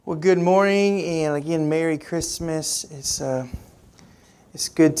Well, good morning, and again, Merry Christmas. It's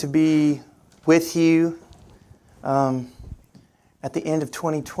good to be with you at the end of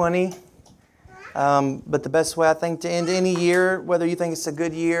 2020. But the best way, I think, to end any year, whether you think it's a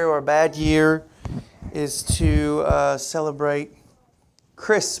good year or a bad year, is to celebrate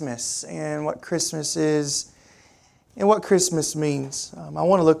Christmas and what Christmas is and what Christmas means. I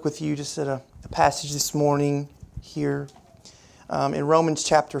want to look with you just at a passage this morning here. In Romans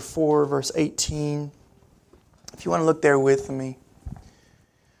chapter 4, verse 18. If you want to look there with me.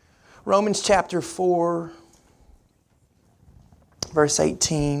 Romans chapter 4, verse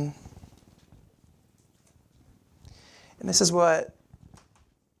 18. And this is what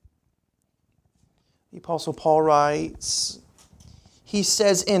the Apostle Paul writes. He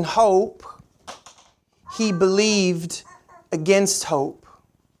says, in hope, he believed against hope,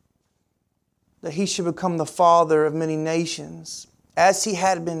 that he should become the father of many nations. As he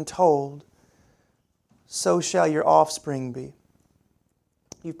had been told, so shall your offspring be.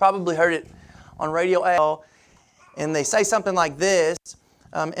 You've probably heard it on radio, and they say something like this.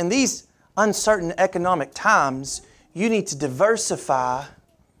 In these uncertain economic times, you need to diversify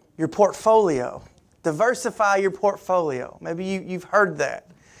your portfolio. Diversify your portfolio. Maybe you've heard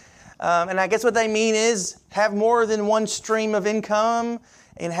that. And I guess what they mean is have more than one stream of income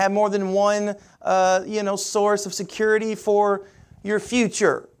and have more than one source of security for your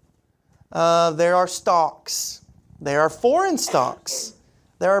future. There are stocks. There are foreign stocks.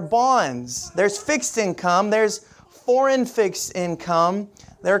 There are bonds. There's fixed income. There's foreign fixed income.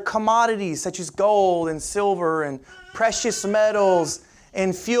 There are commodities such as gold and silver and precious metals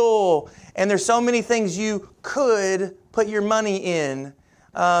and fuel. And there's so many things you could put your money in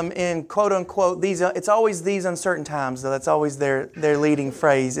quote unquote, it's always these uncertain times, though. That's always their leading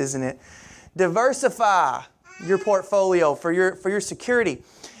phrase, isn't it? Diversify your portfolio for your security.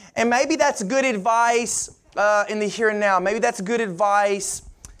 And maybe that's good advice in the here and now. Maybe that's good advice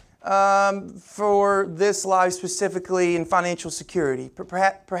for this life specifically in financial security.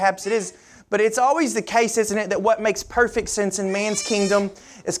 Perhaps it is. But it's always the case, isn't it, that what makes perfect sense in man's kingdom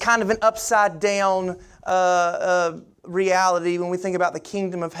is kind of an upside down reality when we think about the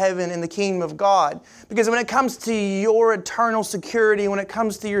kingdom of heaven and the kingdom of God. Because when it comes to your eternal security, when it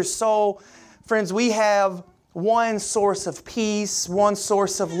comes to your soul, friends, we have one source of peace, one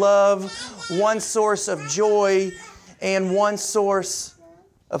source of love, one source of joy, and one source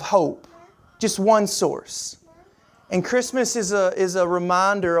of hope. Just one source. And Christmas is a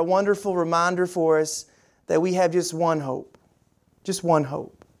reminder, a wonderful reminder for us that we have just one hope. Just one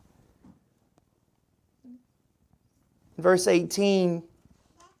hope. Verse 18,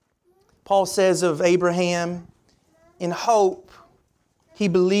 Paul says of Abraham, in hope he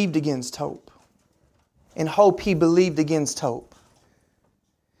believed against hope. In hope he believed against hope.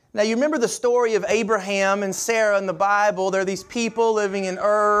 Now you remember the story of Abraham and Sarah in the Bible. There are these people living in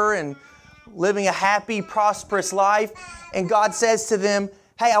Ur and living a happy, prosperous life. And God says to them,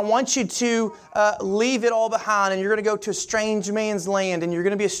 hey, I want you to leave it all behind, and you're going to go to a strange man's land, and you're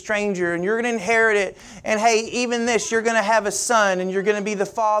going to be a stranger, and you're going to inherit it. And hey, even this, you're going to have a son, and you're going to be the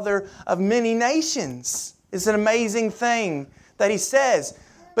father of many nations. It's an amazing thing that He says.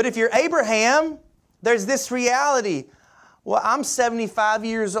 But if you're Abraham, there's this reality. Well, I'm 75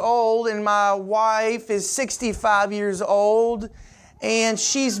 years old, and my wife is 65 years old, and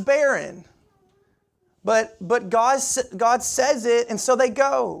she's barren. But God says it, and so they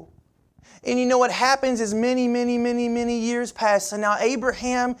go. And you know what happens is many years pass. And now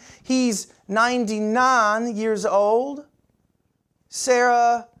Abraham, he's 99 years old.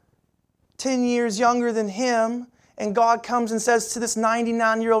 Sarah, 10 years younger than him. And God comes and says to this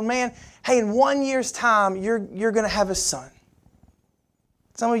 99-year-old man, hey, in 1 year's time, you're going to have a son.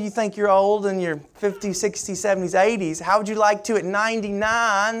 Some of you think you're old in your 50s, 60s, 70s, 80s. How would you like to, at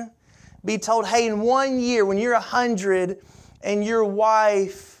 99... be told, hey, in 1 year, when you're 100 and your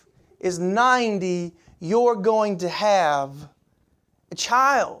wife is 90, you're going to have a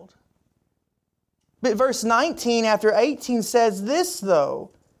child. But verse 19 after 18 says this, though.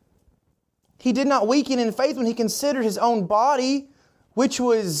 He did not weaken in faith when he considered his own body, which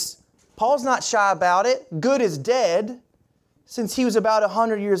was, Paul's not shy about it, good as dead, since he was about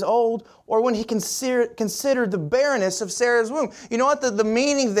 100 years old, or when he considered the barrenness of Sarah's womb. You know what? The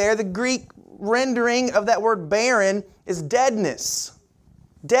meaning there, the Greek rendering of that word barren, is deadness.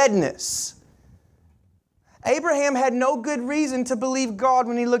 Deadness. Abraham had no good reason to believe God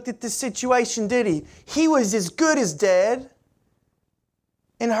when he looked at this situation, did he? He was as good as dead,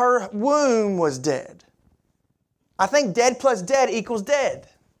 and her womb was dead. I think dead plus dead equals dead.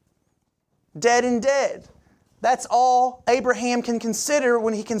 Dead and dead. That's all Abraham can consider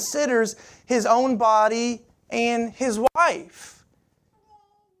when he considers his own body and his wife.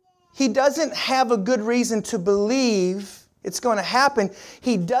 He doesn't have a good reason to believe it's going to happen.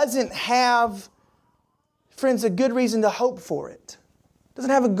 He doesn't have, friends, a good reason to hope for it.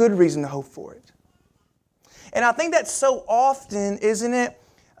 Doesn't have a good reason to hope for it. And I think that's so often, isn't it,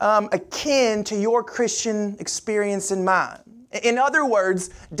 akin to your Christian experience and mine. In other words,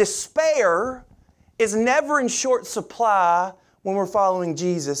 despair is never in short supply when we're following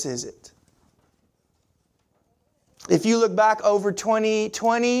Jesus, is it? If you look back over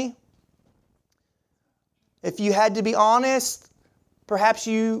 2020, if you had to be honest, perhaps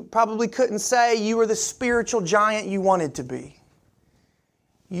you probably couldn't say you were the spiritual giant you wanted to be.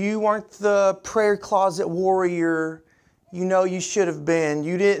 You weren't the prayer closet warrior you know you should have been.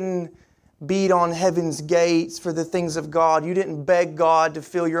 You didn't beat on heaven's gates for the things of God. You didn't beg God to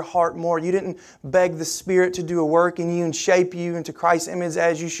fill your heart more. You didn't beg the Spirit to do a work in you and shape you into Christ's image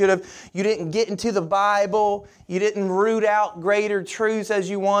as you should have. You didn't get into the Bible. You didn't root out greater truths as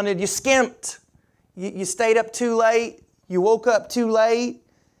you wanted. You skimped. You stayed up too late. You woke up too late.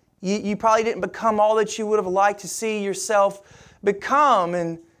 You probably didn't become all that you would have liked to see yourself become.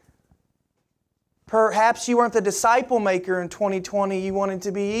 And perhaps you weren't the disciple maker in 2020 you wanted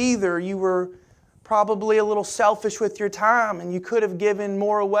to be either. You were probably a little selfish with your time and you could have given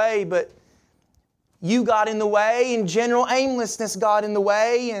more away, but you got in the way and general aimlessness got in the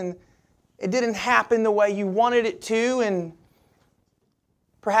way and it didn't happen the way you wanted it to, and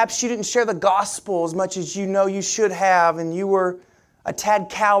perhaps you didn't share the gospel as much as you know you should have, and you were a tad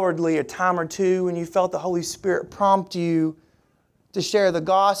cowardly a time or two and you felt the Holy Spirit prompt you to share the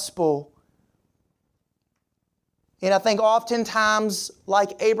gospel. And I think oftentimes,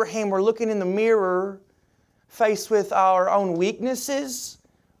 like Abraham, we're looking in the mirror, faced with our own weaknesses,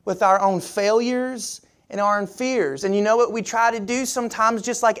 with our own failures, and our own fears. And you know what we try to do sometimes,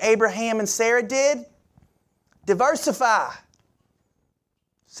 just like Abraham and Sarah did? Diversify.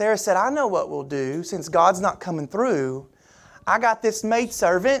 Sarah said, I know what we'll do since God's not coming through. I got this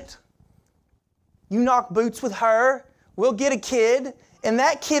maidservant. You knock boots with her. We'll get a kid. And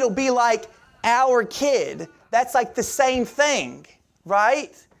that kid will be like our kid. That's like the same thing,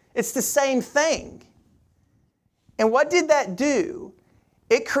 right? It's the same thing. And what did that do?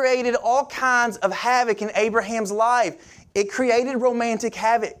 It created all kinds of havoc in Abraham's life. It created romantic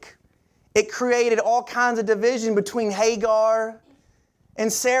havoc. It created all kinds of division between Hagar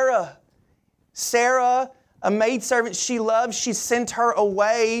and Sarah. Sarah, a maidservant she loved, she sent her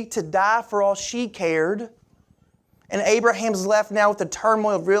away to die for all she cared. And Abraham's left now with the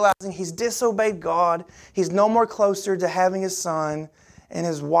turmoil of realizing he's disobeyed God. He's no more closer to having his son, and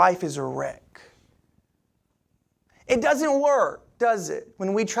his wife is a wreck. It doesn't work, does it,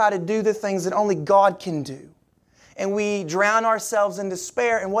 when we try to do the things that only God can do. And we drown ourselves in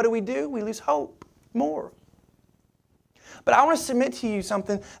despair, and what do? We lose hope more. But I want to submit to you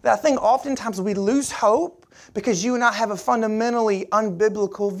something that I think oftentimes we lose hope because you and I have a fundamentally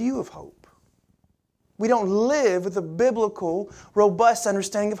unbiblical view of hope. We don't live with a biblical, robust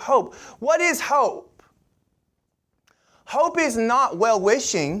understanding of hope. What is hope? Hope is not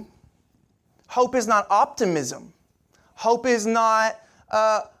well-wishing. Hope is not optimism. Hope is not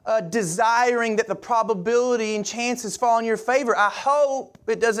desiring that the probability and chances fall in your favor. I hope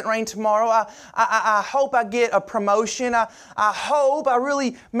it doesn't rain tomorrow. I hope I get a promotion. I hope I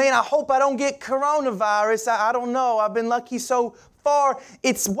don't get coronavirus. I don't know. I've been lucky so far.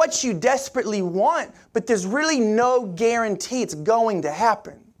 It's what you desperately want, but there's really no guarantee it's going to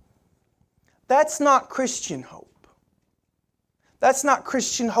happen. That's not Christian hope. That's not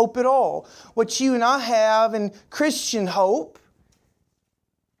Christian hope at all. What you and I have in Christian hope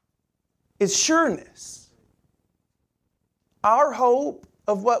is sureness. Our hope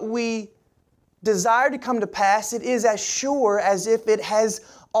of what we desire to come to pass, it is as sure as if it has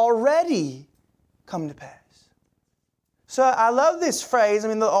already come to pass. So I love this phrase. I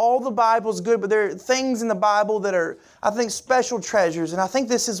mean, all the Bible's good, but there are things in the Bible that are, I think, special treasures. And I think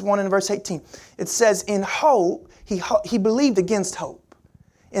this is one in verse 18. It says, in hope, he believed against hope.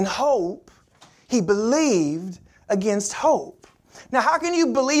 In hope, he believed against hope. Now, how can you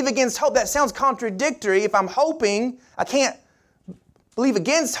believe against hope? That sounds contradictory. If I'm hoping, I can't believe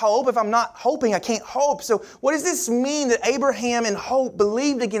against hope. If I'm not hoping, I can't hope. So what does this mean that Abraham in hope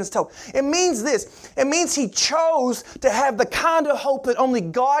believed against hope? It means this. It means he chose to have the kind of hope that only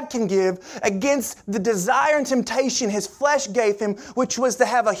God can give against the desire and temptation his flesh gave him, which was to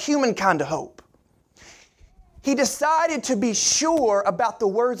have a human kind of hope. He decided to be sure about the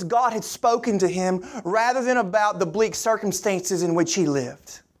words God had spoken to him rather than about the bleak circumstances in which he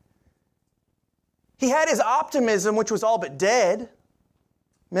lived. He had his optimism, which was all but dead.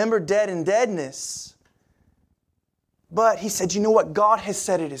 Remember, dead and deadness. But he said, you know what? God has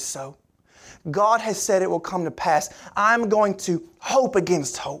said it is so. God has said it will come to pass. I'm going to hope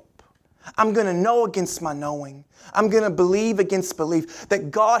against hope. I'm going to know against my knowing. I'm going to believe against belief that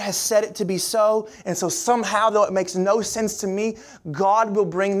God has said it to be so. And so somehow, though it makes no sense to me, God will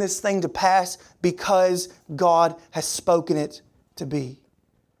bring this thing to pass because God has spoken it to be.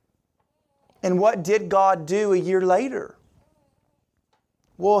 And what did God do a year later?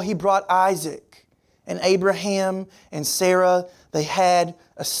 Well, He brought Isaac, and Abraham and Sarah, they had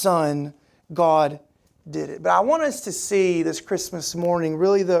a son. God did it. But I want us to see this Christmas morning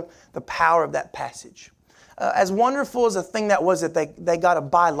really the power of that passage. As wonderful as a thing that was that they got a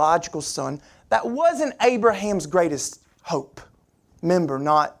biological son, that wasn't Abraham's greatest hope. Remember,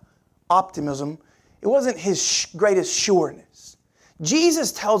 not optimism. It wasn't his greatest sureness.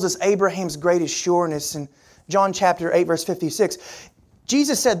 Jesus tells us Abraham's greatest sureness in John chapter 8, verse 56.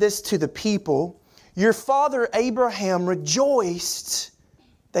 Jesus said this to the people, your father Abraham rejoiced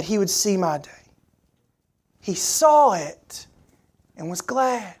that he would see my day. He saw it and was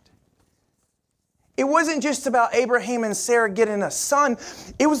glad. It wasn't just about Abraham and Sarah getting a son.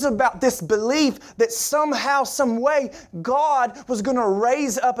 It was about this belief that somehow, some way, God was going to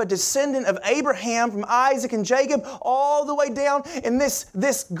raise up a descendant of Abraham from Isaac and Jacob all the way down. And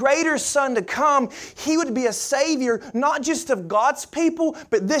this greater son to come, he would be a Savior, not just of God's people,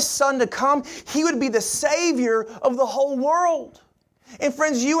 but this son to come, he would be the Savior of the whole world. And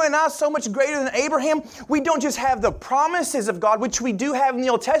friends, you and I, so much greater than Abraham, we don't just have the promises of God, which we do have in the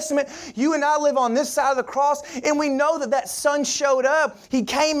Old Testament. You and I live on this side of the cross, and we know that son showed up. He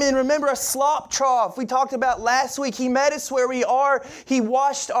came in, remember, a slop trough we talked about last week. He met us where we are. He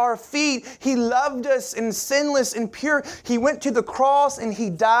washed our feet. He loved us and sinless and pure. He went to the cross and He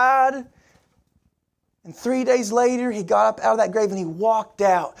died. And 3 days later, He got up out of that grave and He walked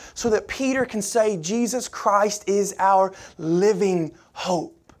out so that Peter can say, Jesus Christ is our living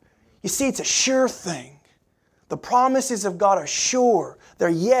hope. You see, it's a sure thing. The promises of God are sure. They're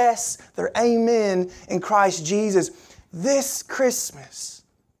yes, they're amen in Christ Jesus. This Christmas,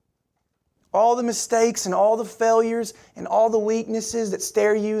 all the mistakes and all the failures and all the weaknesses that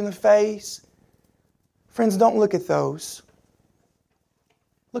stare you in the face, friends, don't look at those.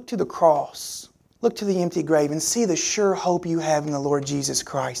 Look to the cross. Look to the empty grave and see the sure hope you have in the Lord Jesus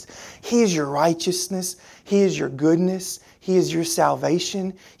Christ. He is your righteousness. He is your goodness. He is your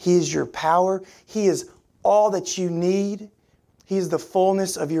salvation. He is your power. He is all that you need. He is the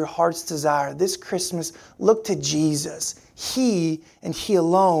fullness of your heart's desire. This Christmas, look to Jesus. He and He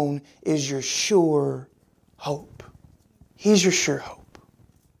alone is your sure hope. He's your sure hope.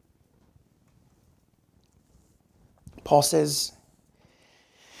 Paul says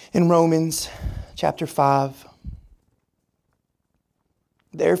in Romans chapter 5,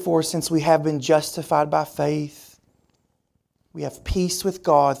 therefore, since we have been justified by faith, we have peace with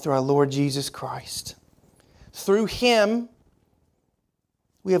God through our Lord Jesus Christ. Through Him,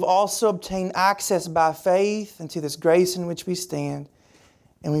 we have also obtained access by faith into this grace in which we stand,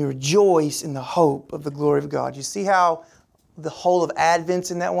 and we rejoice in the hope of the glory of God. You see how the whole of Advent's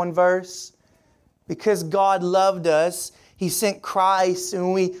in that one verse? Because God loved us, He sent Christ, and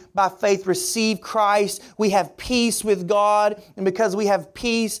when we, by faith, receive Christ, we have peace with God. And because we have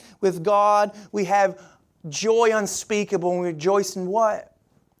peace with God, we have joy unspeakable, and we rejoice in what?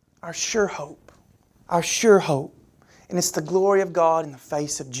 Our sure hope. Our sure hope. And it's the glory of God in the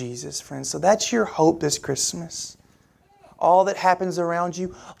face of Jesus, friends. So that's your hope this Christmas. All that happens around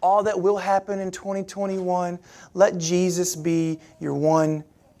you, all that will happen in 2021, let Jesus be your one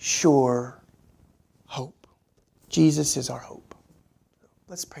sure hope. Jesus is our hope.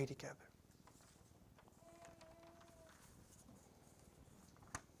 Let's pray together.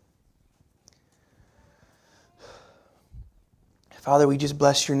 Father, we just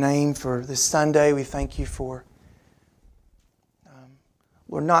bless Your name for this Sunday. We thank You for,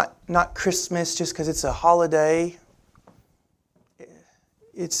 Lord, not Christmas just because it's a holiday.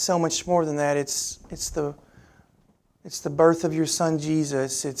 It's so much more than that. It's the birth of Your Son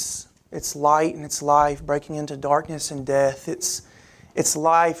Jesus. It's light and it's life breaking into darkness and death. It's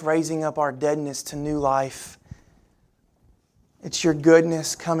life raising up our deadness to new life. It's Your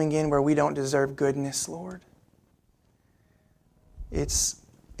goodness coming in where we don't deserve goodness, Lord.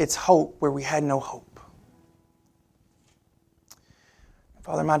 It's hope where we had no hope.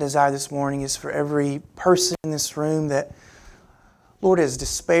 Father, my desire this morning is for every person in this room that, Lord, as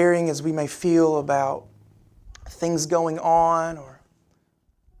despairing as we may feel about things going on or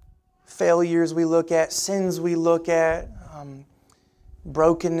failures we look at, sins we look at,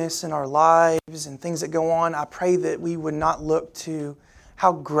 brokenness in our lives and things that go on, I pray that we would not look to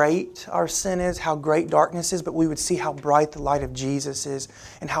how great our sin is, how great darkness is, but we would see how bright the light of Jesus is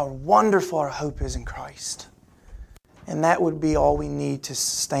and how wonderful our hope is in Christ. And that would be all we need to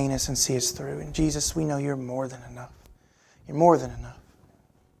sustain us and see us through. And Jesus, we know You're more than enough. You're more than enough.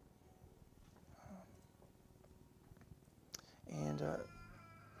 And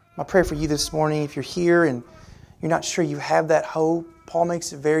my prayer for you this morning, if you're here and you're not sure you have that hope, Paul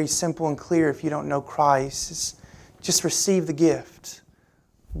makes it very simple and clear if you don't know Christ. It's just receive the gift.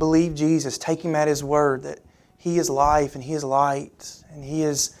 Believe Jesus. Take Him at His word that He is life and He is light and He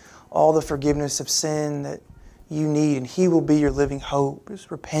is all the forgiveness of sin that you need, and He will be your living hope.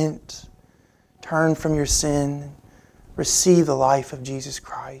 Just repent. Turn from your sin. And receive the life of Jesus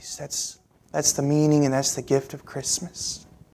Christ. That's the meaning and that's the gift of Christmas.